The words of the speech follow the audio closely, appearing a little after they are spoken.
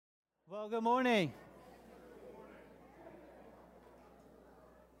Well, good morning.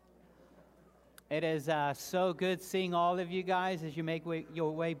 It is so good seeing all of you guys as you make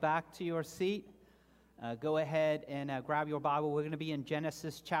your way back to your seat. Go ahead and grab your Bible. We're going to be in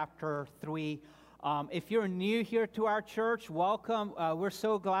Genesis chapter 3. If you're new here to our church, welcome. We're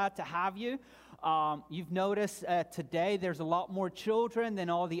so glad to have you. You've noticed today there's a lot more children than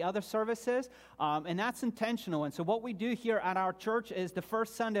all the other services, and that's intentional. And so what we do here at our church is the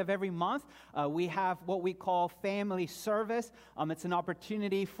first Sunday of every month, we have what we call family service. It's an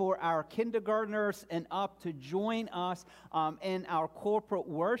opportunity for our kindergartners and up to join us in our corporate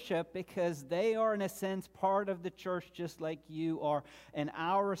worship because they are, in a sense, part of the church just like you are. And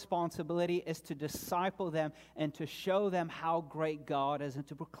our responsibility is to disciple them and to show them how great God is and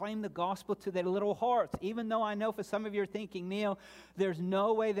to proclaim the gospel to their little hearts. Even though I know for some of you are thinking, Neil, there's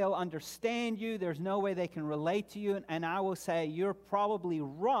no way they'll understand you. There's no way they can relate to you. And I will say you're probably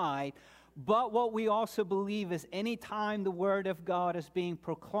right. But what we also believe is anytime the word of God is being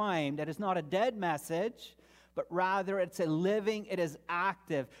proclaimed, that is not a dead message, but rather it's a living, it is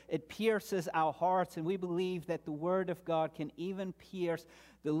active. It pierces our hearts, and we believe that the word of God can even pierce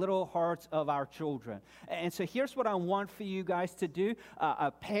the little hearts of our children. And so here's what I want for you guys to do.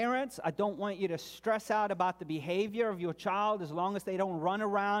 Parents, I don't want you to stress out about the behavior of your child as long as they don't run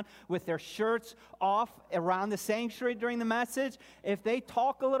around with their shirts off around the sanctuary during the message. If they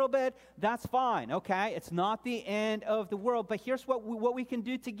talk a little bit, that's fine, okay? It's not the end of the world. But here's what we can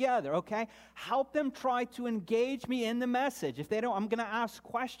do together, okay? Help them try to engage me in the message. If they don't, I'm going to ask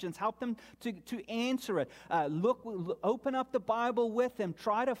questions. Help them to answer it. Open up the Bible with them.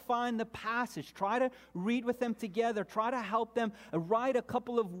 Try to find the passage. Try to read with them together. Try to help them write a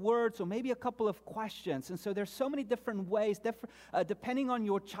couple of words or maybe a couple of questions. And so there's so many different ways, depending on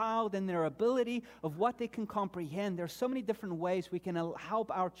your child and their ability of what they can comprehend. There's so many different ways we can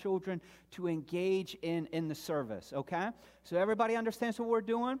help our children to engage in the service, okay? So everybody understands what we're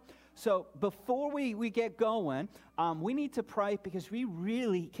doing? So before we get going, we need to pray because we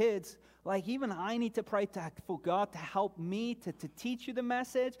really, kids, like even I need to pray for God to help me to teach you the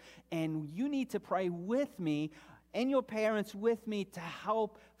message, and you need to pray with me and your parents with me to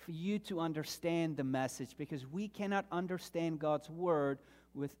help for you to understand the message, because we cannot understand God's word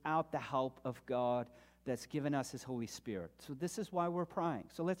without the help of God that's given us His Holy Spirit. So this is why we're praying.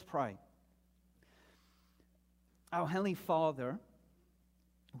 So let's pray. Our Heavenly Father,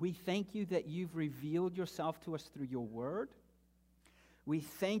 we thank you that you've revealed yourself to us through your word. We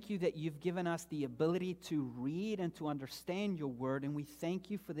thank you that you've given us the ability to read and to understand your word, and we thank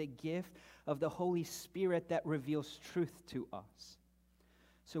you for the gift of the Holy Spirit that reveals truth to us.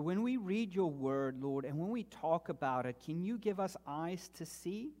 So when we read your word, Lord, and when we talk about it, can you give us eyes to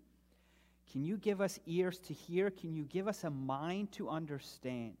see? Can you give us ears to hear? Can you give us a mind to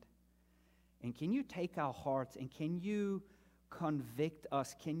understand? And can you take our hearts and can you convict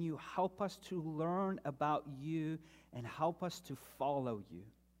us? Can you help us to learn about you and help us to follow you?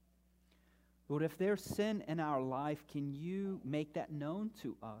 Lord, if there's sin in our life, can you make that known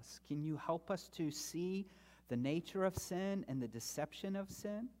to us? Can you help us to see the nature of sin and the deception of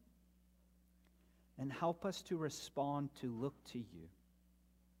sin? And help us to respond to look to you.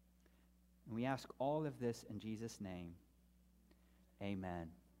 And we ask all of this in Jesus' name. Amen.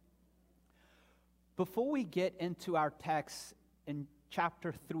 Before we get into our text in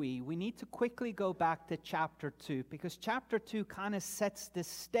chapter 3, we need to quickly go back to chapter 2, because chapter 2 kind of sets the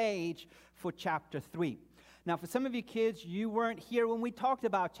stage for chapter 3. Now, for some of you kids, you weren't here when we talked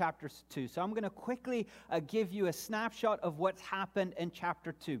about chapter 2, so I'm going to quickly give you a snapshot of what's happened in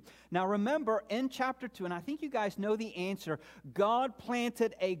chapter 2. Now, remember, in chapter 2, and I think you guys know the answer, God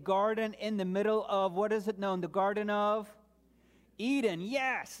planted a garden in the middle of, what is it known, the Garden of Eden.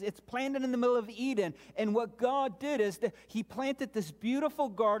 Yes, it's planted in the middle of Eden. And what God did is that He planted this beautiful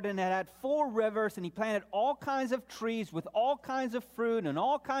garden that had 4 rivers, and He planted all kinds of trees with all kinds of fruit and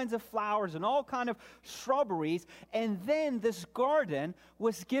all kinds of flowers and all kinds of shrubberies. And then this garden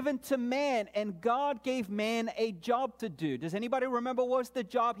was given to man, and God gave man a job to do. Does anybody remember what was the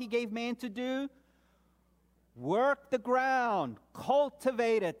job He gave man to do? Work the ground,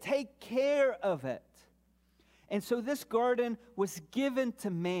 cultivate it, take care of it. And so this garden was given to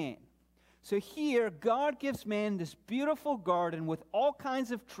man. So here, God gives man this beautiful garden with all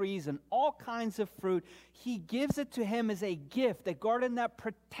kinds of trees and all kinds of fruit. He gives it to him as a gift, a garden that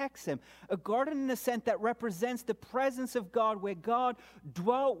protects him, a garden in a sense that represents the presence of God, where God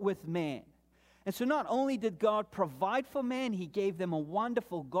dwelt with man. And so not only did God provide for man, He gave them a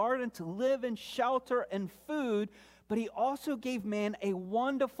wonderful garden to live in, shelter and food, but He also gave man a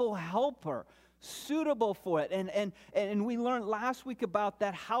wonderful helper suitable for it. And we learned last week about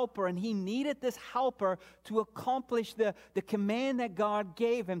that helper, and he needed this helper to accomplish the command that God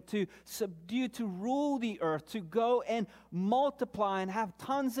gave him to subdue, to rule the earth, to go and multiply and have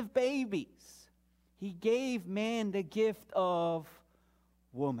tons of babies. He gave man the gift of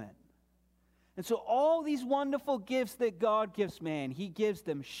woman. And so all these wonderful gifts that God gives man, he gives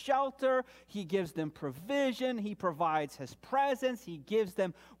them shelter, he gives them provision, he provides his presence, he gives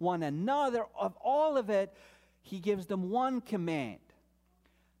them one another. Of all of it, he gives them one command.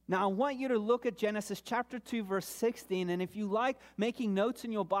 Now, I want you to look at Genesis chapter 2, verse 16. And if you like making notes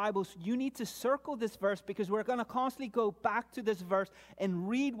in your Bibles, you need to circle this verse, because we're going to constantly go back to this verse and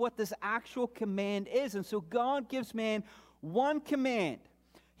read what this actual command is. And so God gives man one command.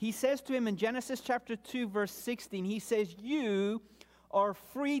 He says to him in Genesis chapter 2, verse 16, he says, "You are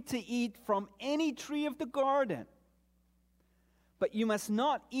free to eat from any tree of the garden, but you must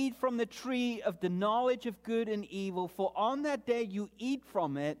not eat from the tree of the knowledge of good and evil, for on that day you eat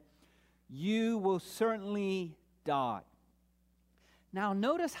from it, you will certainly die." Now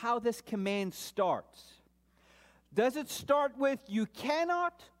notice how this command starts. Does it start with "you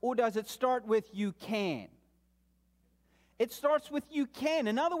cannot," or does it start with "you can"? It starts with "you can."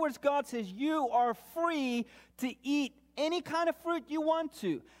 In other words, God says you are free to eat any kind of fruit you want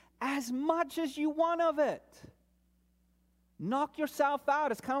to, as much as you want of it. Knock yourself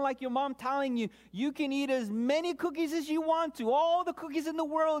out. It's kind of like your mom telling you, you can eat as many cookies as you want to. All the cookies in the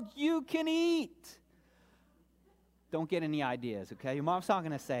world you can eat. Don't get any ideas, okay? Your mom's not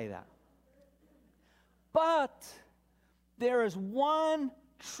going to say that. But there is one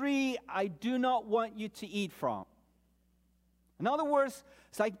tree I do not want you to eat from. In other words,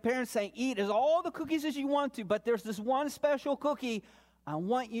 it's like parents saying, eat as all the cookies as you want to, but there's this one special cookie I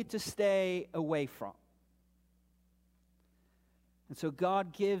want you to stay away from. And so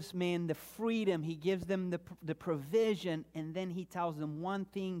God gives man the freedom, he gives them the provision, and then he tells them one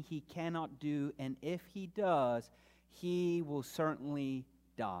thing he cannot do, and if he does, he will certainly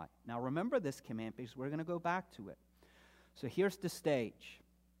die. Now remember this command, because we're going to go back to it. So here's the stage.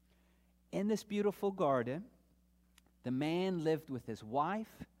 In this beautiful garden, the man lived with his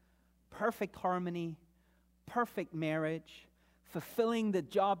wife, perfect harmony, perfect marriage, fulfilling the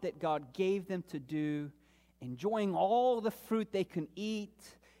job that God gave them to do, enjoying all the fruit they can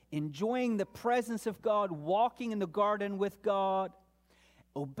eat, enjoying the presence of God, walking in the garden with God,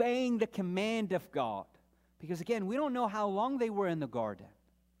 obeying the command of God. Because again, we don't know how long they were in the garden.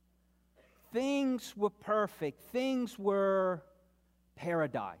 Things were perfect. Things were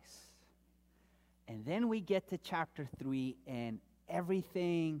paradise. And then we get to chapter 3 and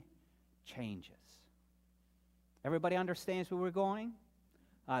everything changes. Everybody understands where we're going?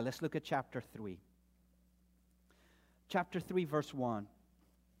 Let's look at chapter 3. Chapter 3, verse 1.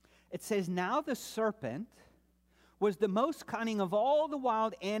 It says, "Now the serpent was the most cunning of all the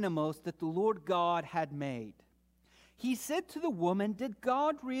wild animals that the Lord God had made. He said to the woman, 'Did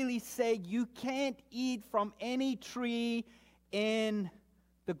God really say you can't eat from any tree in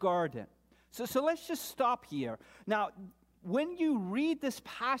the garden?'" So let's just stop here. Now, when you read this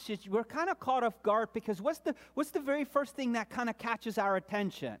passage, we're kind of caught off guard, because what's the very first thing that kind of catches our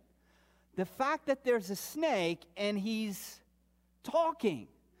attention? The fact that there's a snake and he's talking.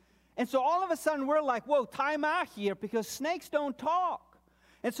 And so all of a sudden we're like, whoa, time out here, because snakes don't talk.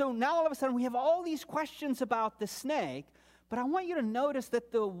 And so now all of a sudden we have all these questions about the snake, but I want you to notice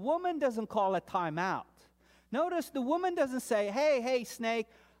that the woman doesn't call a time out. Notice the woman doesn't say, hey, snake,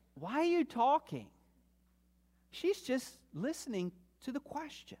 why are you talking? She's just listening to the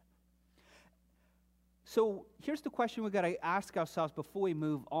question. So here's the question we've got to ask ourselves before we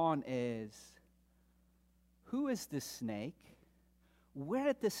move on is, who is this snake? Where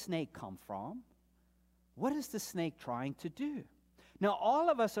did this snake come from? What is the snake trying to do? Now, all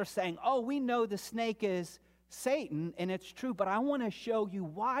of us are saying, oh, we know the snake is Satan, and it's true, but I want to show you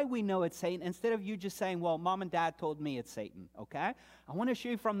why we know it's Satan, instead of you just saying, well, mom and dad told me it's Satan, okay? I want to show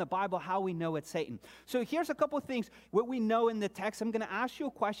you from the Bible how we know it's Satan. So here's a couple of things, what we know in the text. I'm going to ask you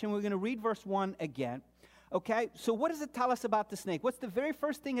a question. We're going to read verse 1 again, okay? So what does it tell us about the snake? What's the very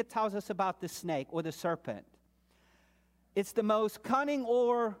first thing it tells us about the snake or the serpent? It's the most cunning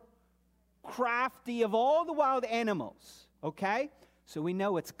or crafty of all the wild animals, okay? So we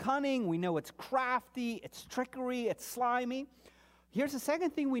know it's cunning, we know it's crafty, it's trickery, it's slimy. Here's the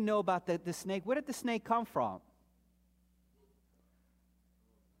second thing we know about the snake. Where did the snake come from?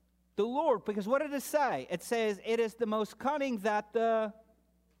 The Lord, because what did it say? It says it is the most cunning that the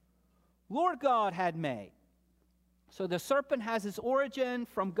Lord God had made. So the serpent has its origin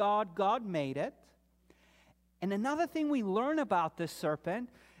from God. God made it. And another thing we learn about this serpent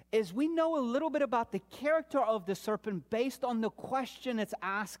is we know a little bit about the character of the serpent based on the question it's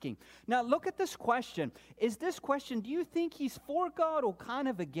asking. Now, look at this question. Is this question, do you think he's for God or kind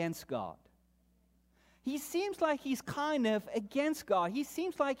of against God? He seems like he's kind of against God. He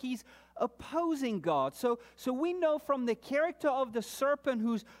seems like he's opposing God. So we know from the character of the serpent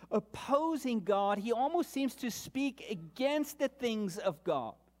who's opposing God, he almost seems to speak against the things of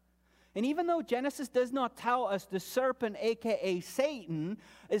God. And even though Genesis does not tell us the serpent, a.k.a. Satan,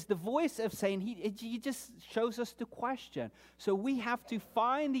 is the voice of Satan, he just shows us the question. So we have to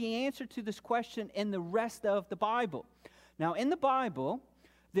find the answer to this question in the rest of the Bible. Now, in the Bible,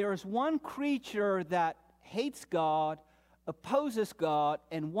 there is one creature that hates God, opposes God,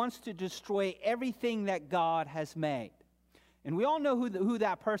 and wants to destroy everything that God has made. And we all know who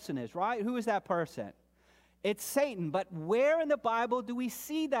that person is, right? Who is that person? It's Satan. But where in the Bible do we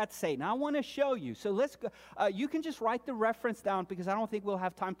see that Satan? I want to show you. So let's go. You can just write the reference down because I don't think we'll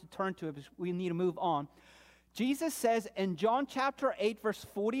have time to turn to it because we need to move on. Jesus says in John chapter 8, verse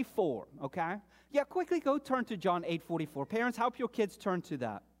 44, okay? Yeah, quickly go turn to John 8:44. Parents, help your kids turn to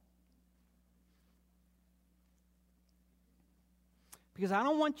that. Because I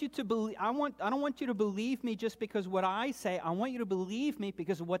don't want you to believe. I don't want you to believe me just because what I say. I want you to believe me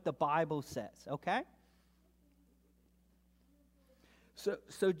because of what the Bible says. Okay.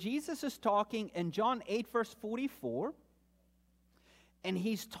 So Jesus is talking in John 8, verse 44, and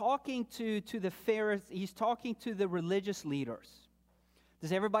he's talking to the Pharisees. He's talking to the religious leaders.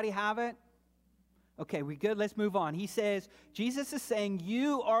 Does everybody have it? Okay, we good. Let's move on. He says, Jesus is saying,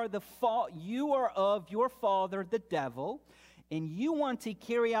 you are of your father, the devil, and you want to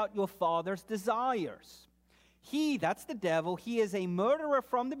carry out your father's desires. That's the devil, he is a murderer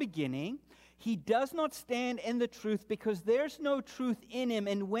from the beginning. He does not stand in the truth because there's no truth in him.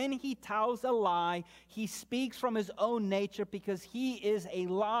 And when he tells a lie, he speaks from his own nature because he is a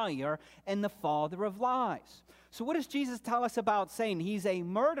liar and the father of lies. So what does Jesus tell us about Satan? He's a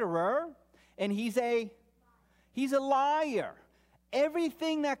murderer and he's a liar.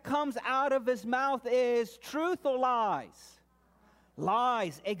 Everything that comes out of his mouth is truth or lies?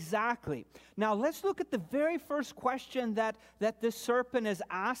 Lies, exactly. Now let's look at the very first question that the serpent is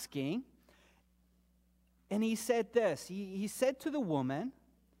asking. And he said this, he said to the woman,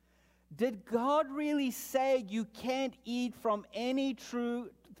 did God really say you can't eat from any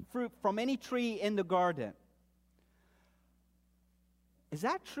fruit from any tree in the garden? Is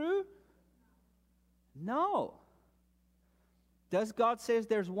that true? No. Does God say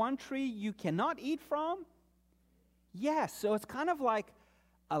there's one tree you cannot eat from? Yes. So it's kind of like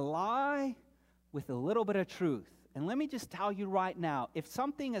a lie with a little bit of truth. And let me just tell you right now, if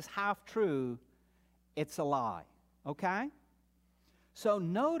something is half true, it's a lie, okay? So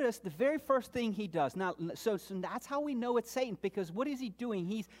notice the very first thing he does. Now, so that's how we know it's Satan, because what is he doing?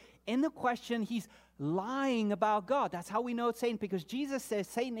 He's, in the question, he's lying about God. That's how we know it's Satan, because Jesus says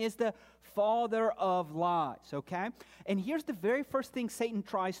Satan is the father of lies, okay? And here's the very first thing Satan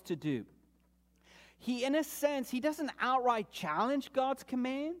tries to do. He, in a sense, he doesn't outright challenge God's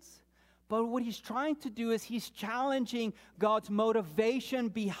commands, but what he's trying to do is he's challenging God's motivation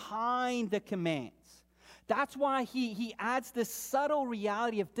behind the commands. That's why he adds this subtle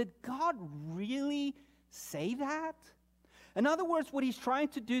reality of, did God really say that? In other words, what he's trying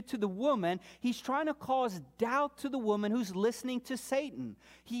to do to the woman, he's trying to cause doubt to the woman who's listening to Satan.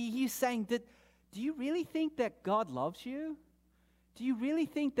 He's saying, do you really think that God loves you? Do you really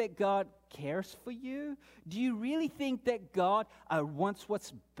think that God cares for you? Do you really think that God wants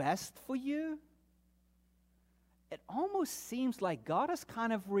what's best for you? It almost seems like God is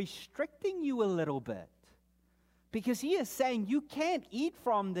kind of restricting you a little bit, because he is saying you can't eat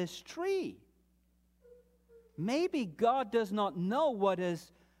from this tree. Maybe God does not know what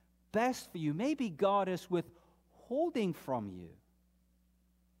is best for you. Maybe God is withholding from you.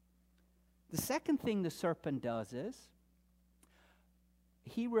 The second thing the serpent does is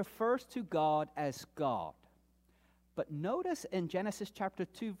he refers to God as God. But notice in Genesis chapter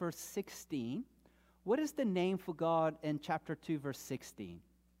 2, verse 16, what is the name for God in chapter 2, verse 16?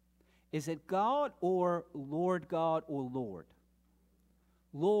 Is it God or Lord God or Lord?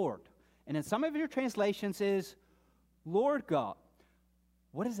 Lord. And in some of your translations is Lord God.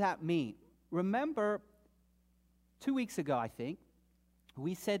 What does that mean? Remember, 2 weeks ago, I think,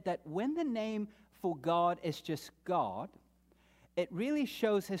 we said that when the name for God is just God, it really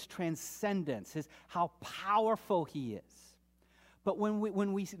shows his transcendence, how powerful he is. But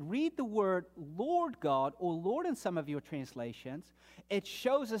when we read the word Lord God, or Lord in some of your translations, it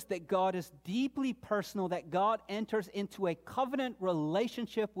shows us that God is deeply personal, that God enters into a covenant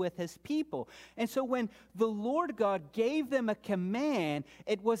relationship with his people. And so when the Lord God gave them a command,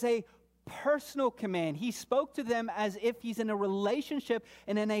 it was a personal command. He spoke to them as if he's in a relationship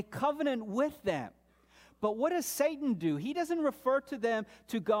and in a covenant with them. But what does Satan do? He doesn't refer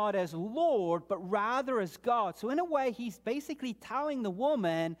to God as Lord, but rather as God. So in a way, he's basically telling the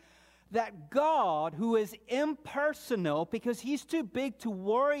woman that God, who is impersonal, because he's too big to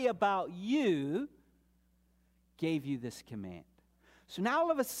worry about you, gave you this command. So now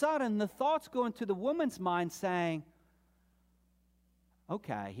all of a sudden, the thoughts go into the woman's mind saying,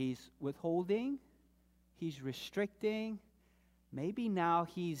 okay, he's withholding, he's restricting, maybe now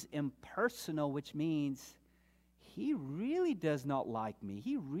he's impersonal, which means he really does not like me.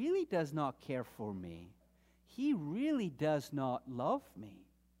 He really does not care for me. He really does not love me.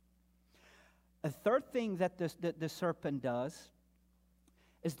 A third thing that the serpent does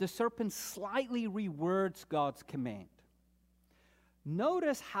is the serpent slightly rewords God's command.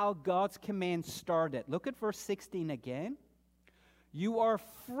 Notice how God's command started. Look at verse 16 again. You are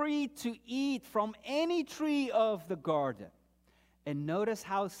free to eat from any tree of the garden. And notice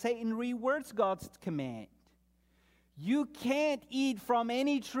how Satan rewords God's command. You can't eat from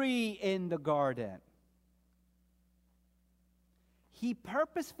any tree in the garden. He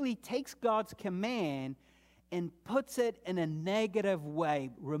purposefully takes God's command and puts it in a negative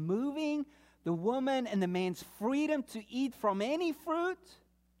way, removing the woman and the man's freedom to eat from any fruit,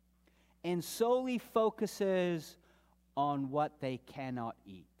 and solely focuses on what they cannot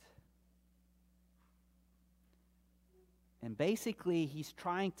eat. And basically, he's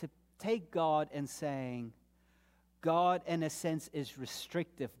trying to take God and saying, God, in a sense, is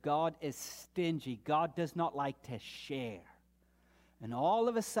restrictive. God is stingy. God does not like to share. And all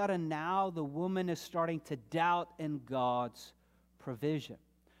of a sudden, now the woman is starting to doubt in God's provision.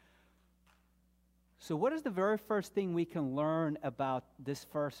 So what is the very first thing we can learn about this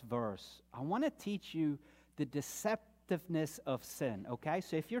first verse? I want to teach you the deceptiveness of sin, okay?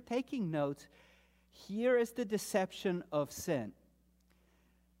 So if you're taking notes, here is the deception of sin.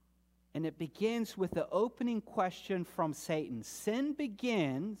 And it begins with the opening question from Satan. Sin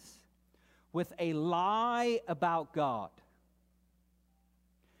begins with a lie about God.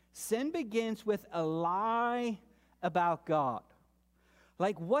 Sin begins with a lie about God.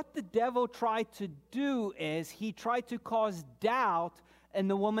 Like what the devil tried to do is he tried to cause doubt in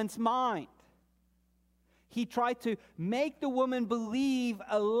the woman's mind. He tried to make the woman believe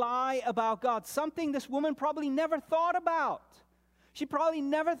a lie about God, something this woman probably never thought about. She probably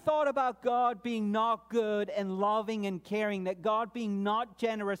never thought about God being not good and loving and caring, that God being not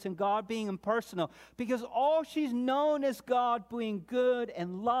generous and God being impersonal, because all she's known is God being good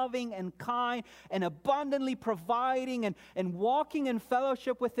and loving and kind and abundantly providing and walking in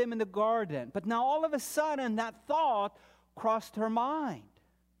fellowship with him in the garden. But now all of a sudden that thought crossed her mind.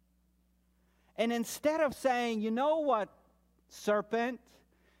 And instead of saying, you know what, serpent,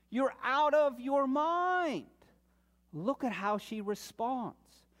 you're out of your mind, look at how she responds.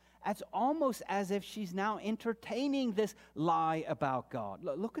 It's almost as if she's now entertaining this lie about God.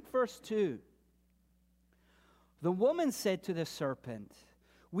 Look at verse 2. The woman said to the serpent,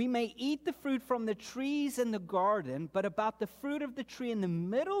 we may eat the fruit from the trees in the garden, but about the fruit of the tree in the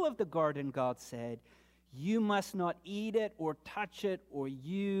middle of the garden, God said, you must not eat it or touch it, or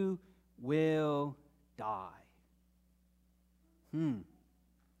you will die.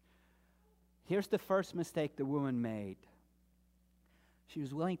 Here's the first mistake the woman made. She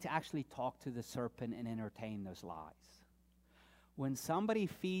was willing to actually talk to the serpent and entertain those lies. When somebody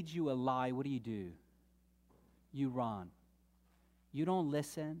feeds you a lie, what do? You run. You don't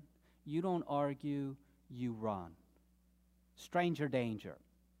listen. You don't argue. You run. Stranger danger.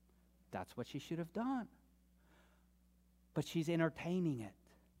 That's what she should have done. But she's entertaining it.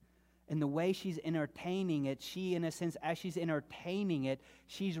 And the way she's entertaining it, she, in a sense, as she's entertaining it,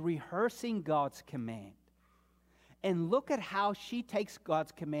 she's rehearsing God's command. And look at how she takes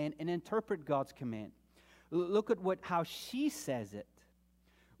God's command and interprets God's command. Look at how she says it.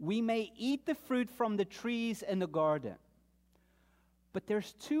 We may eat the fruit from the trees in the garden. But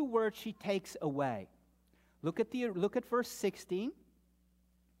there's two words she takes away. Look at verse 16.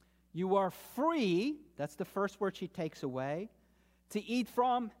 You are free, that's the first word she takes away, to eat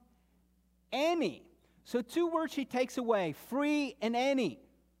from any. So two words she takes away, free and any.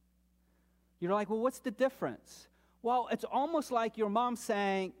 You're like, well, what's the difference? Well, it's almost like your mom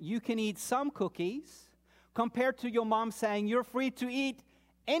saying you can eat some cookies compared to your mom saying you're free to eat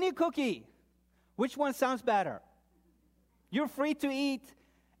any cookie. Which one sounds better? You're free to eat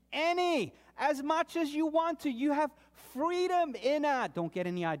any, as much as you want to. You have freedom in that. Don't get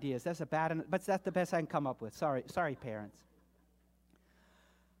any ideas. That's but that's the best I can come up with. Sorry, parents.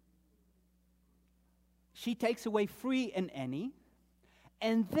 She takes away free and any,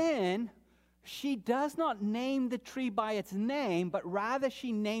 and then she does not name the tree by its name, but rather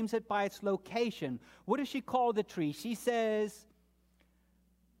she names it by its location. What does she call the tree? She says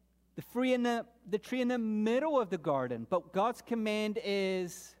the tree in the middle of the garden, but God's command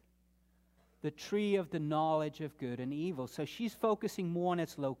is the tree of the knowledge of good and evil. So she's focusing more on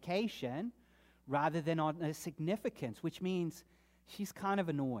its location rather than on its significance, which means she's kind of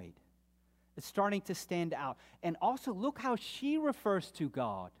annoyed. It's starting to stand out. And also look how she refers to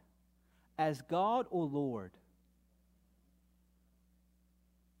God, as God or Lord.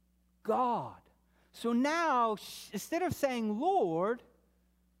 God. So now, instead of saying Lord,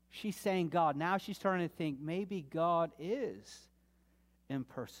 she's saying God. Now she's starting to think maybe God is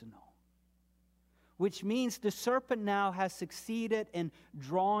impersonal. Which means the serpent now has succeeded in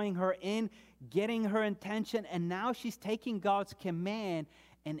drawing her in, getting her attention, and now she's taking God's command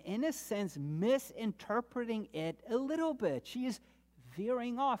and, in a sense, misinterpreting it a little bit. She is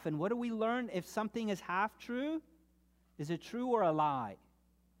veering off. And what do we learn if something is half true? Is it true or a lie?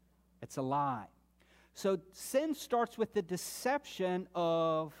 It's a lie. So sin starts with the deception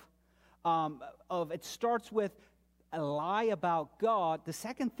of it starts with a lie about God. The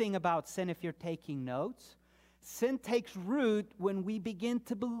second thing about sin, if you're taking notes, sin takes root when we begin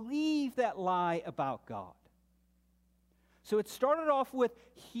to believe that lie about God. So it started off with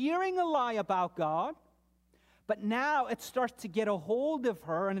hearing a lie about God, but now it starts to get a hold of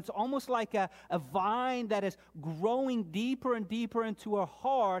her, and it's almost like a vine that is growing deeper and deeper into her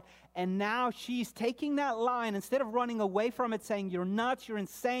heart, and now she's taking that lie, and instead of running away from it, saying, you're nuts, you're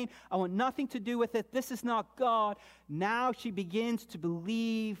insane, I want nothing to do with it, this is not God, now she begins to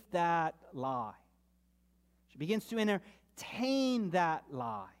believe that lie. She begins to entertain that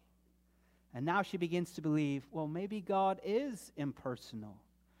lie. And now she begins to believe, well, maybe God is impersonal.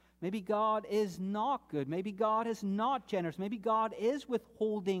 Maybe God is not good. Maybe God is not generous. Maybe God is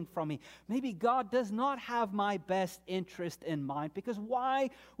withholding from me. Maybe God does not have my best interest in mind, because why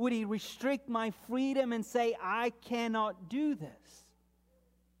would He restrict my freedom and say, I cannot do this?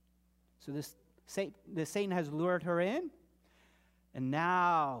 So Satan has lured her in, and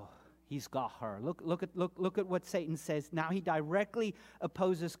now he's got her. Look at what Satan says. Now he directly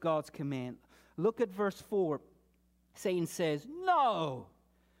opposes God's command. Look at verse 4. Satan says, no,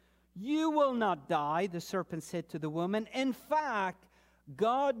 you will not die, the serpent said to the woman. In fact,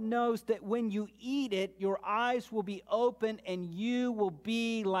 God knows that when you eat it, your eyes will be open and you will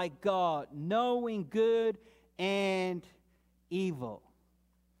be like God, knowing good and evil.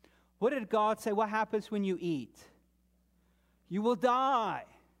 What did God say? What happens when you eat? You will die.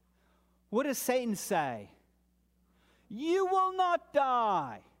 What does Satan say? You will not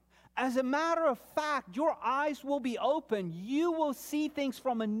die. As a matter of fact, your eyes will be open. You will see things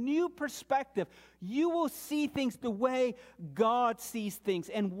from a new perspective. You will see things the way God sees things.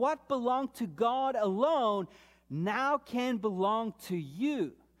 And what belonged to God alone now can belong to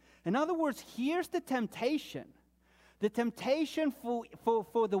you. In other words, here's the temptation. The temptation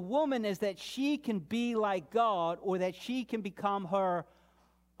for the woman is that she can be like God, or that she can become her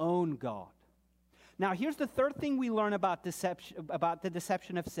own God. Now, here's the third thing we learn about the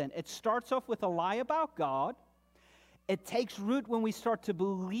deception of sin. It starts off with a lie about God. It takes root when we start to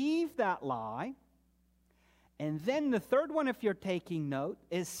believe that lie. And then the third one, if you're taking note,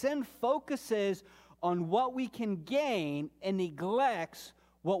 is sin focuses on what we can gain and neglects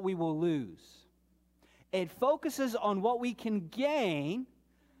what we will lose. It focuses on what we can gain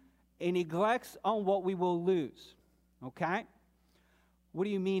and neglects on what we will lose. Okay? What do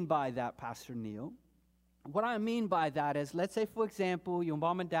you mean by that, Pastor Neil? What I mean by that is, let's say, for example, your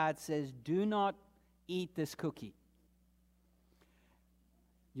mom and dad says, do not eat this cookie.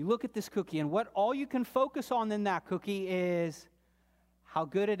 You look at this cookie, and what all you can focus on in that cookie is how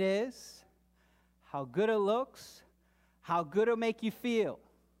good it is, how good it looks, how good it'll make you feel.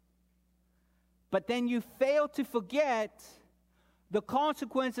 But then you fail to forget the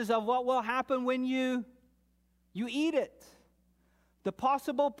consequences of what will happen when you eat it. The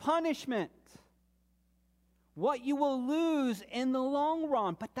possible punishment. What you will lose in the long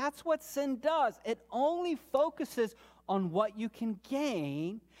run. But that's what sin does. It only focuses on what you can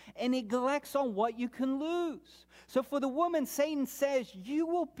gain and neglects on what you can lose. So for the woman, Satan says, you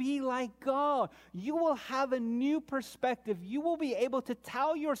will be like God. You will have a new perspective. You will be able to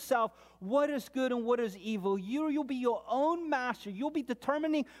tell yourself what is good and what is evil. You'll be your own master. You'll be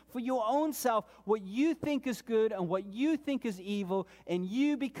determining for your own self what you think is good and what you think is evil, and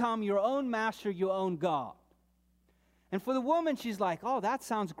you become your own master, your own God. And for the woman, she's like, oh, that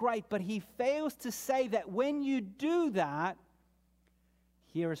sounds great. But he fails to say that when you do that,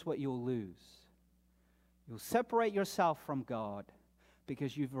 here's what you'll lose. You'll separate yourself from God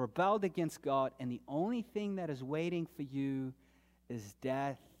because you've rebelled against God, and the only thing that is waiting for you is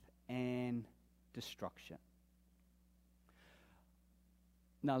death and destruction.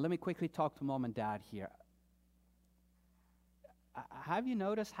 Now, let me quickly talk to mom and dad here. Have you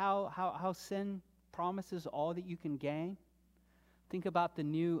noticed how sin promises all that you can gain? Think about the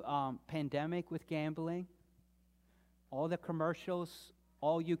new pandemic with gambling. All the commercials,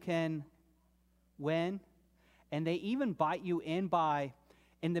 all you can win. And they even bite you in by,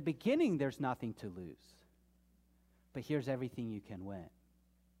 in the beginning, there's nothing to lose. But here's everything you can win.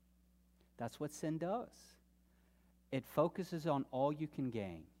 That's what sin does. It focuses on all you can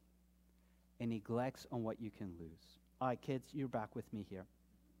gain and neglects on what you can lose. All right, kids, you're back with me here.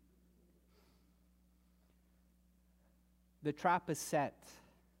 The trap is set.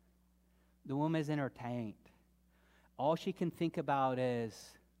 The woman is entertained. All she can think about is,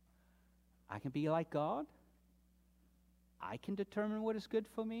 I can be like God. I can determine what is good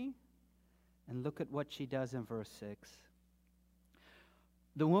for me. And look at what she does in verse 6.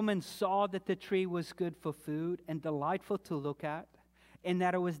 The woman saw that the tree was good for food and delightful to look at, and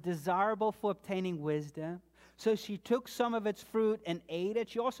that it was desirable for obtaining wisdom. So she took some of its fruit and ate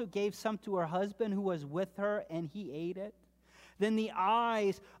it. She also gave some to her husband who was with her, and he ate it. Then the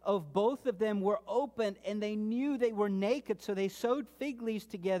eyes of both of them were opened, and they knew they were naked. So they sewed fig leaves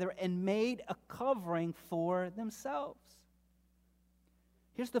together and made a covering for themselves.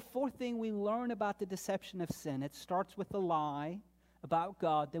 Here's the fourth thing we learn about the deception of sin. It starts with a lie about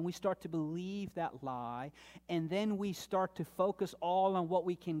God. Then we start to believe that lie. And then we start to focus all on what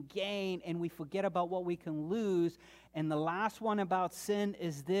we can gain, and we forget about what we can lose. And the last one about sin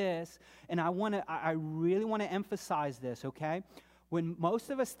is this, and I really want to emphasize this, okay? When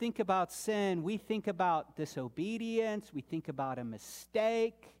most of us think about sin, we think about disobedience, we think about a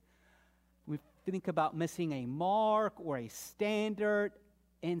mistake, we think about missing a mark or a standard,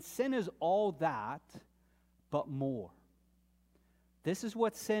 and sin is all that, but more. This is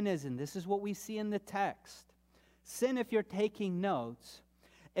what sin is, and this is what we see in the text. Sin, if you're taking notes,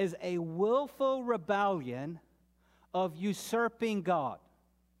 is a willful rebellion of usurping God.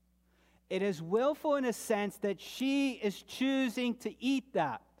 It is willful in a sense that she is choosing to eat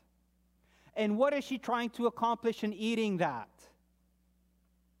that. And what is she trying to accomplish in eating that?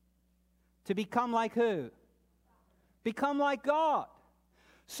 To become like who? Become like God.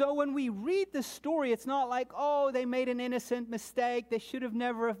 So when we read the story, it's not like, oh, they made an innocent mistake. They should have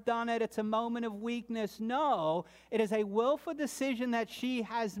never have done it. It's a moment of weakness. No, it is a willful decision that she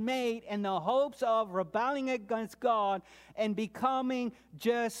has made in the hopes of rebelling against God and becoming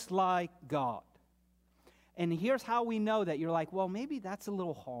just like God. And here's how we know that. You're like, well, maybe that's a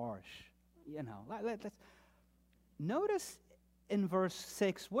little harsh. You know, let's notice in verse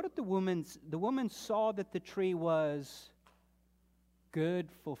 6, what did the woman saw that the tree was good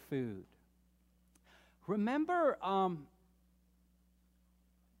for food. Remember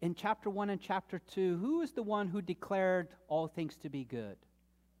in chapter 1 and chapter 2, who is the one who declared all things to be good?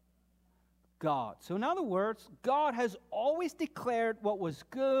 God. So in other words, God has always declared what was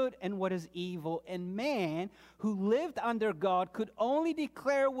good and what is evil, and man who lived under God could only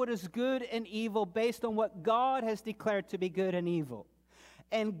declare what is good and evil based on what God has declared to be good and evil.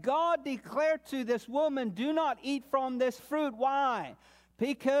 And God declared to this woman, do not eat from this fruit. Why?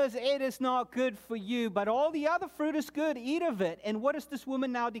 Because it is not good for you, but all the other fruit is good. Eat of it. And what is this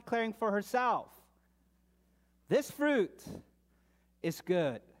woman now declaring for herself? This fruit is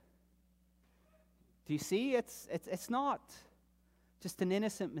good. Do you see? It's not just an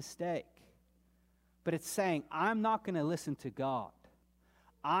innocent mistake, but it's saying, I'm not going to listen to God.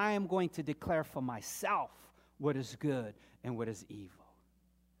 I am going to declare for myself what is good and what is evil.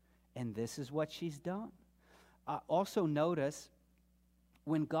 And this is what she's done. Also notice,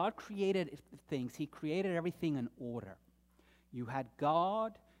 when God created things, He created everything in order. You had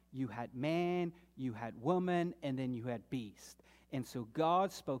God, you had man, you had woman, and then you had beast. And so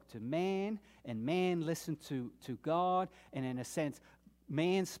God spoke to man, and man listened to God. And in a sense,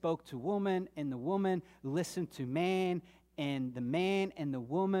 man spoke to woman, and the woman listened to man. and the man and the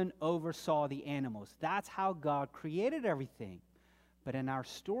woman oversaw the animals. That's how God created everything. But in our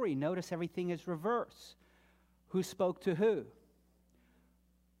story, notice everything is reversed. Who spoke to who?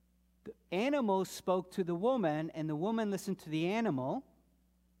 The animals spoke to the woman, and the woman listened to the animal.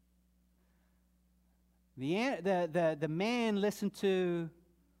 The man listened to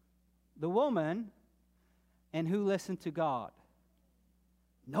the woman, and who listened to God?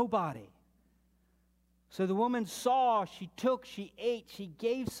 Nobody. So the woman saw, she took, she ate, she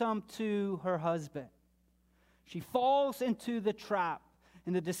gave some to her husband. She falls into the trap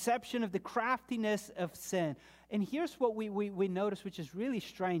and the deception of the craftiness of sin. And here's what we notice, which is really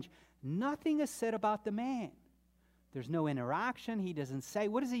strange. Nothing is said about the man. There's no interaction. He doesn't say.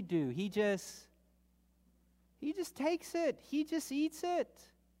 What does he do? He just takes it. He just eats it.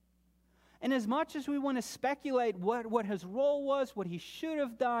 And as much as we want to speculate what his role was, what he should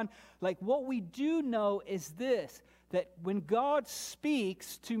have done, like what we do know is this, that when God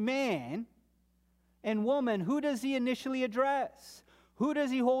speaks to man and woman, who does he initially address? Who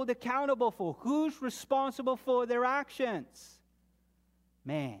does he hold accountable for? Who's responsible for their actions?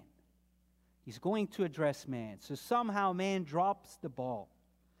 Man. He's going to address man. So somehow man drops the ball.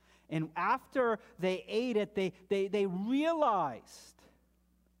 And after they ate it, they realized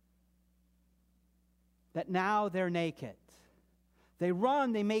that now they're naked. They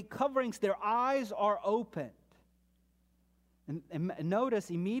run, they make coverings, their eyes are opened. And notice,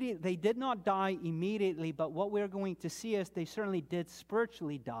 they did not die immediately, but what we're going to see is they certainly did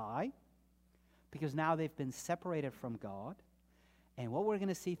spiritually die, because now they've been separated from God. And what we're going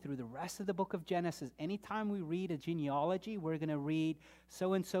to see through the rest of the book of Genesis, anytime we read a genealogy, we're going to read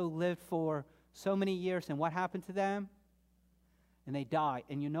so-and-so lived for so many years, and what happened to them? And they die.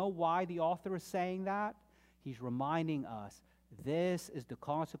 And you know why the author is saying that? He's reminding us, this is the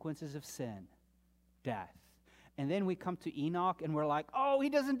consequences of sin, death. And then we come to Enoch, and we're like, oh, he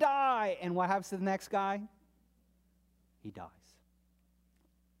doesn't die. And what happens to the next guy? He dies.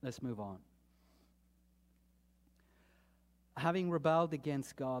 Let's move on. Having rebelled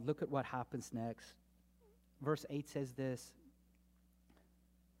against God, look at what happens next. Verse 8 says this: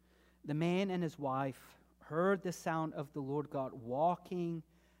 the man and his wife heard the sound of the Lord God walking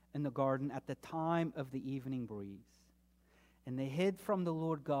in the garden at the time of the evening breeze. And they hid from the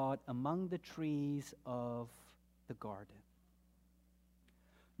Lord God among the trees of the garden.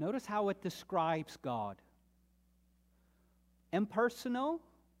 Notice how it describes God. Impersonal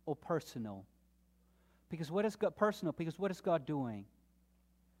or personal? Because what is God personal? Because what is God doing?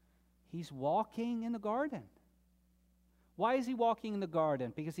 He's walking in the garden. Why is he walking in the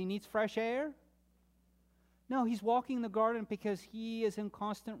garden? Because he needs fresh air? No, he's walking in the garden because he is in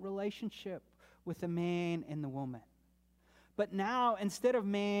constant relationship with the man and the woman. But now, instead of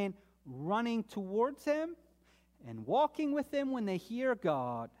man running towards him and walking with him when they hear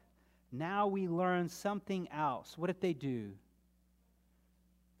God, now we learn something else. What did they do?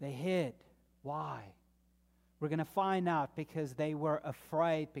 They hid. Why? We're going to find out, because they were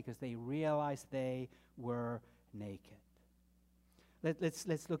afraid, because they realized they were naked.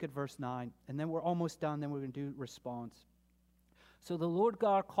 Let's look at verse 9, and then we're almost done, then we're going to do response. So the Lord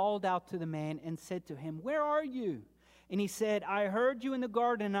God called out to the man and said to him, "Where are you?" And he said, "I heard you in the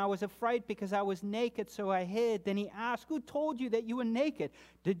garden, and I was afraid because I was naked, so I hid." Then he asked, "Who told you that you were naked?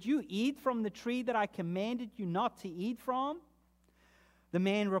 Did you eat from the tree that I commanded you not to eat from?" The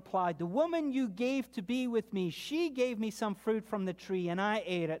man replied, "The woman you gave to be with me, she gave me some fruit from the tree, and I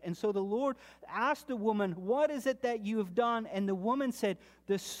ate it." And so the Lord asked the woman, "What is it that you have done?" And the woman said,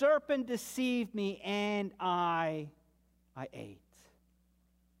 "The serpent deceived me, and I ate."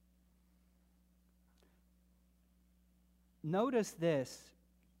 Notice this.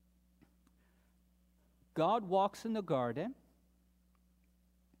 God walks in the garden,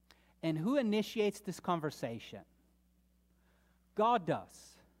 and who initiates this conversation? God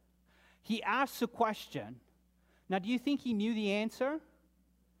does. He asks a question. Now, do you think he knew the answer?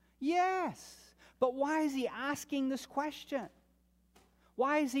 Yes. But why is he asking this question?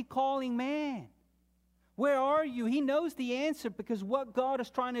 Why is he calling man? Where are you? He knows the answer, because what God is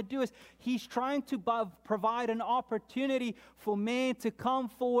trying to do is he's trying to provide an opportunity for man to come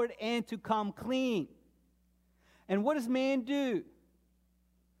forward and to come clean. And what does man do?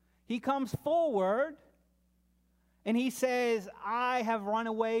 He comes forward and he says, "I have run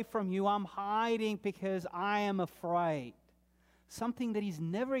away from you. I'm hiding because I am afraid." something that he's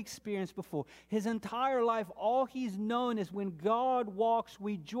never experienced before. His entire life, all he's known is when God walks,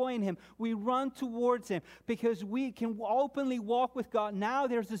 we join him. We run towards him because we can openly walk with God. Now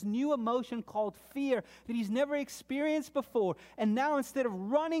there's this new emotion called fear that he's never experienced before. And now instead of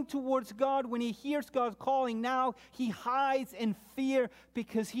running towards God when he hears God calling, now he hides in fear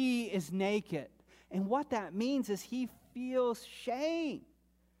because he is naked. And what that means is he feels shame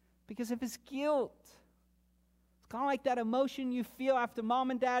because of his guilt. Kind of like that emotion you feel after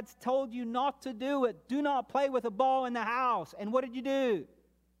mom and dad's told you not to do it. Do not play with a ball in the house. And what did you do?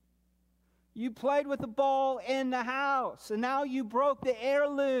 You played with the ball in the house. And now you broke the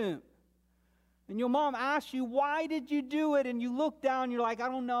heirloom. And your mom asked you, why did you do it? And you look down, you're like, I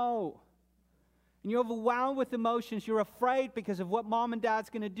don't know. And you're overwhelmed with emotions. You're afraid because of what mom and dad's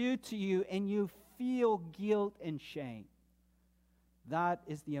going to do to you. And you feel guilt and shame. That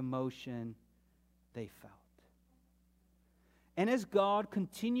is the emotion they felt. And as God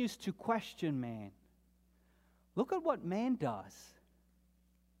continues to question man, look at what man does.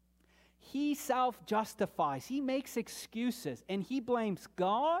 He self-justifies. He makes excuses. And he blames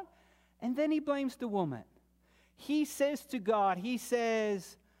God. And then he blames the woman. He says to God, he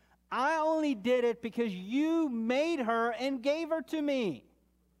says, I only did it because you made her and gave her to me.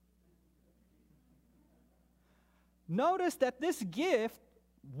 Notice that this gift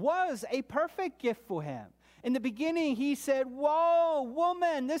was a perfect gift for him. In the beginning, he said, whoa,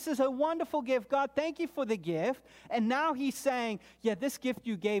 woman, this is a wonderful gift. God, thank you for the gift. And now he's saying, yeah, this gift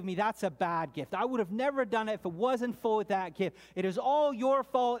you gave me, that's a bad gift. I would have never done it if it wasn't for that gift. It is all your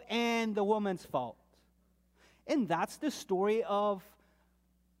fault and the woman's fault. And that's the story of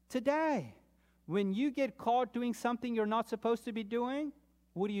today. When you get caught doing something you're not supposed to be doing,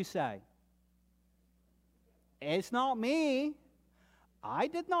 what do you say? It's not me. I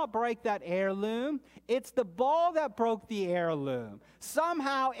did not break that heirloom. It's the ball that broke the heirloom.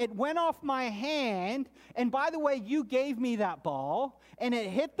 Somehow it went off my hand, and by the way, you gave me that ball, and it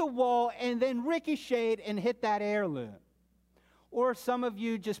hit the wall and then ricocheted and hit that heirloom. Or some of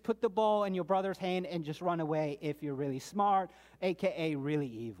you just put the ball in your brother's hand and just run away if you're really smart, aka really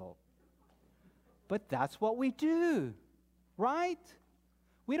evil. But that's what we do, right?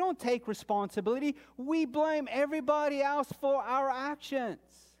 We don't take responsibility. We blame everybody else for our actions.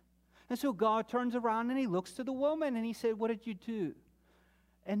 And so God turns around and he looks to the woman and he said, what did you do?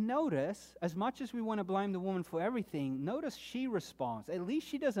 And notice, as much as we want to blame the woman for everything, notice she responds. At least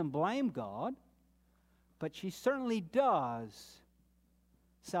she doesn't blame God, but she certainly does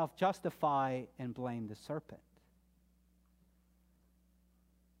self-justify and blame the serpent.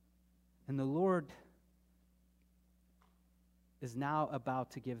 And the Lord is now about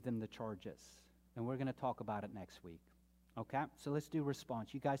to give them the charges. And we're going to talk about it next week. Okay? So let's do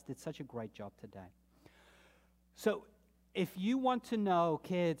response. You guys did such a great job today. So if you want to know,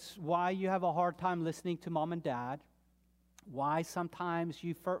 kids, why you have a hard time listening to mom and dad, why sometimes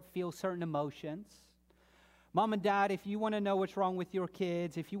you feel certain emotions, mom and dad, if you want to know what's wrong with your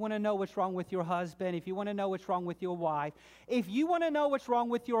kids, if you want to know what's wrong with your husband, if you want to know what's wrong with your wife, if you want to know what's wrong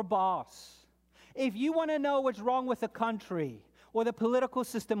with your boss, if you want to know what's wrong with the country, or the political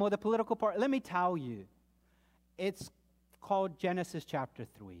system, or the political party, let me tell you, it's called Genesis chapter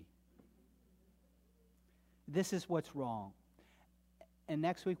 3. This is what's wrong. And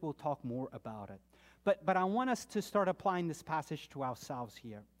next week we'll talk more about it. But I want us to start applying this passage to ourselves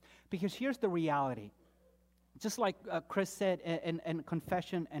here. Because here's the reality. Just like Chris said in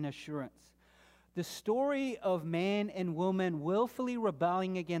Confession and Assurance, the story of man and woman willfully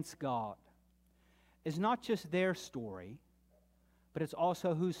rebelling against God is not just their story, but it's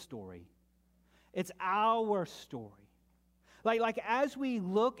also whose story? It's our story. Like as we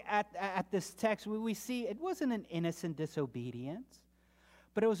look at this text, we see it wasn't an innocent disobedience,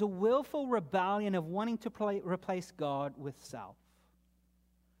 but it was a willful rebellion of wanting to replace God with self.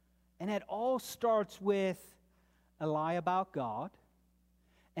 And it all starts with a lie about God,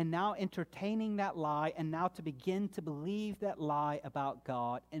 and now entertaining that lie, and now to begin to believe that lie about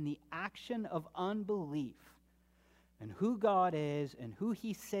God, and the action of unbelief and who God is and who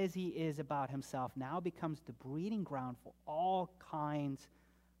he says he is about himself now becomes the breeding ground for all kinds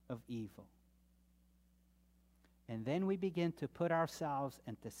of evil. And then we begin to put ourselves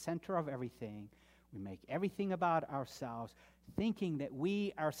at the center of everything. We make everything about ourselves, thinking that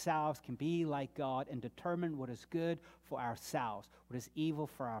we ourselves can be like God and determine what is good for ourselves, what is evil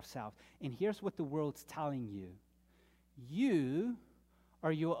for ourselves. And here's what the world's telling you. You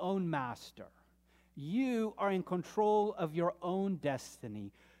are your own master. You are in control of your own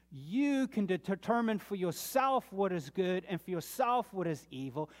destiny. You can determine for yourself what is good and for yourself what is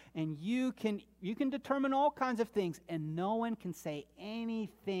evil. And you can determine all kinds of things, and no one can say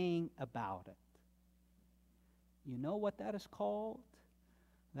anything about it. You know what that is called?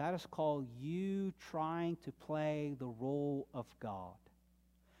 That is called you trying to play the role of God.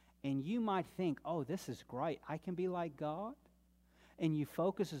 And you might think, oh, this is great. I can be like God. And you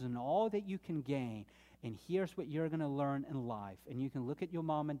focus on all that you can gain. And here's what you're going to learn in life. And you can look at your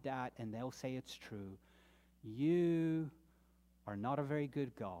mom and dad, and they'll say it's true. You are not a very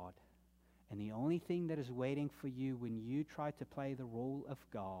good God. And the only thing that is waiting for you when you try to play the role of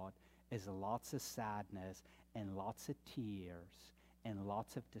God is lots of sadness and lots of tears and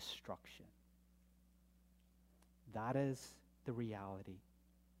lots of destruction. That is the reality.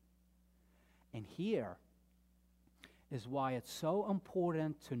 And here is why it's so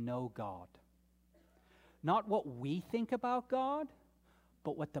important to know God. Not what we think about God,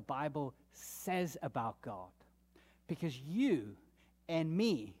 but what the Bible says about God. Because you and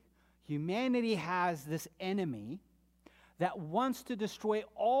me, humanity has this enemy that wants to destroy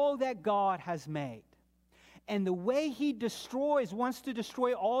all that God has made. And the way he wants to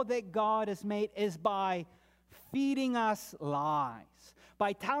destroy all that God has made is by feeding us lies,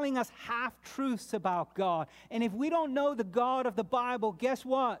 by telling us half-truths about God. And if we don't know the God of the Bible, guess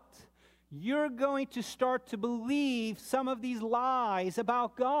what? You're going to start to believe some of these lies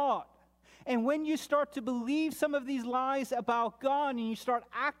about God. And when you start to believe some of these lies about God and you start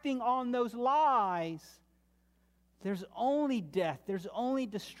acting on those lies, there's only death, there's only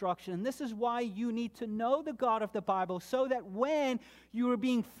destruction. And this is why you need to know the God of the Bible, so that when you are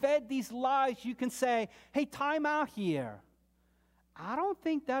being fed these lies, you can say, hey, time out here. I don't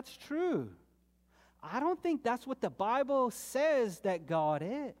think that's true. I don't think that's what the Bible says that God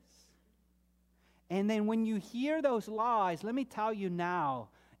is. And then when you hear those lies, let me tell you now,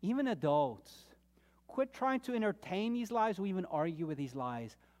 even adults, quit trying to entertain these lies or even argue with these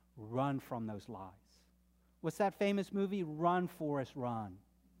lies. Run from those lies. What's that famous movie? Run, Forrest, run.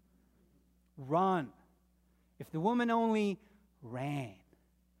 Run. If the woman only ran.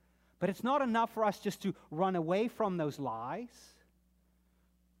 But it's not enough for us just to run away from those lies.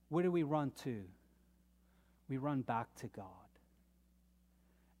 Where do we run to? We run back to God.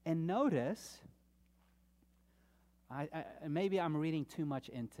 And notice, maybe I'm reading too much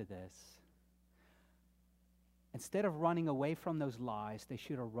into this. Instead of running away from those lies, they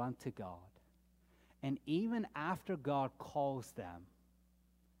should have run to God. And even after God calls them,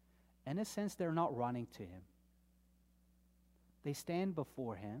 in a sense, they're not running to Him. They stand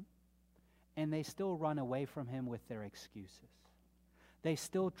before Him, and they still run away from Him with their excuses. They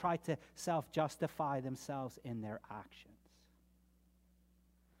still try to self-justify themselves in their actions.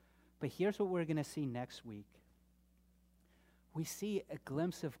 But here's what we're going to see next week. We see a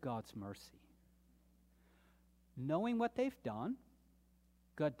glimpse of God's mercy. Knowing what they've done,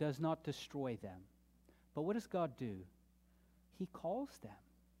 God does not destroy them. But what does God do? He calls them.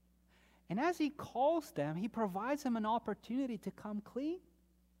 And as He calls them, He provides them an opportunity to come clean.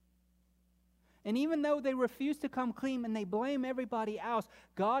 And even though they refuse to come clean and they blame everybody else,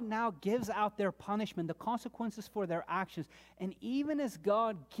 God now gives out their punishment, the consequences for their actions. And even as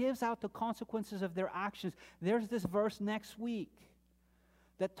God gives out the consequences of their actions, there's this verse next week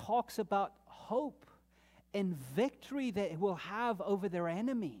that talks about hope and victory that it will have over their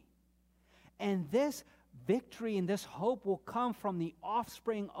enemy. And this victory and this hope will come from the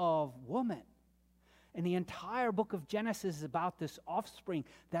offspring of woman. And the entire book of Genesis is about this offspring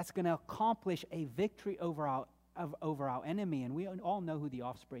that's going to accomplish a victory over our enemy. And we all know who the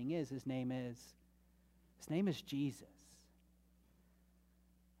offspring is. His name is Jesus.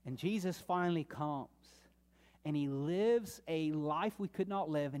 And Jesus finally comes. And He lives a life we could not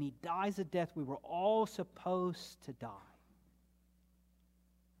live. And He dies a death we were all supposed to die.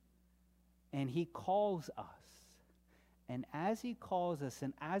 And He calls us. And as He calls us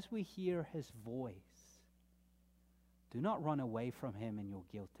and as we hear His voice, do not run away from Him in your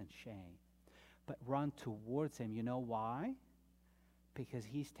guilt and shame, but run towards Him. You know why? Because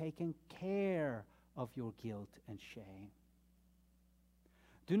He's taken care of your guilt and shame.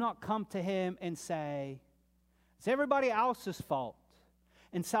 Do not come to Him and say, it's everybody else's fault,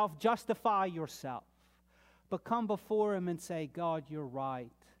 and self-justify yourself. But come before Him and say, God, you're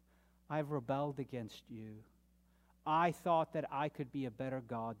right. I've rebelled against you. I thought that I could be a better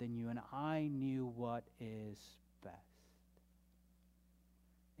God than you, and I knew what is best.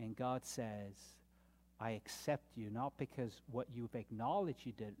 And God says, I accept you, not because what you've acknowledged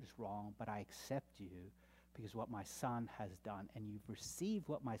you did is wrong, but I accept you because what my Son has done. And you've received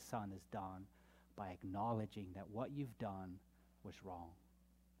what my Son has done by acknowledging that what you've done was wrong.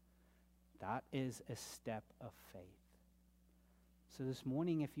 That is a step of faith. So this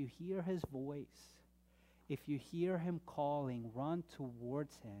morning, if you hear his voice, if you hear him calling, run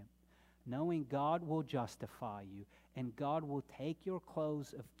towards him, knowing God will justify you and God will take your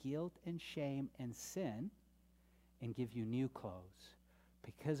clothes of guilt and shame and sin and give you new clothes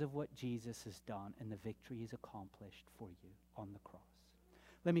because of what Jesus has done and the victory he's accomplished for you on the cross.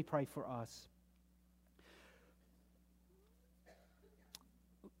 Let me pray for us.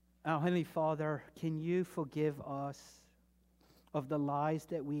 Our Heavenly Father, can you forgive us of the lies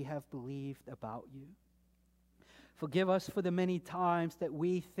that we have believed about you? Forgive us for the many times that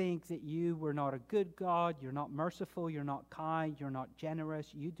we think that you were not a good God, you're not merciful, you're not kind, you're not generous,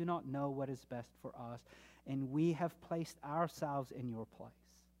 you do not know what is best for us, and we have placed ourselves in your place.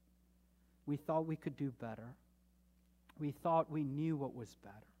 We thought we could do better. We thought we knew what was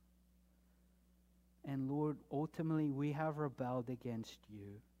better. And Lord, ultimately we have rebelled against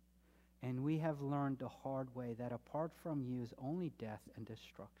you, and we have learned the hard way that apart from you is only death and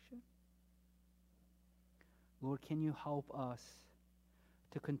destruction. Lord, can you help us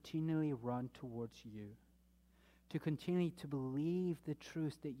to continually run towards you, to continue to believe the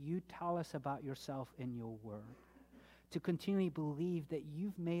truth that you tell us about yourself in your word, to continually believe that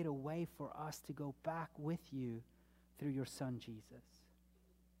you've made a way for us to go back with you through your Son, Jesus.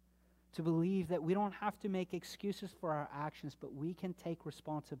 To believe that we don't have to make excuses for our actions, but we can take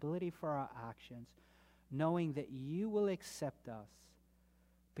responsibility for our actions, knowing that you will accept us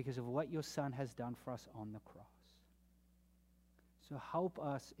because of what your Son has done for us on the cross. So help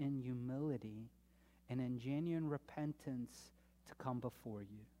us in humility and in genuine repentance to come before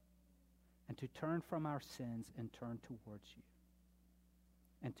you and to turn from our sins and turn towards you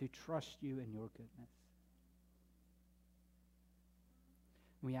and to trust you in your goodness.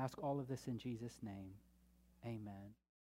 We ask all of this in Jesus' name. Amen.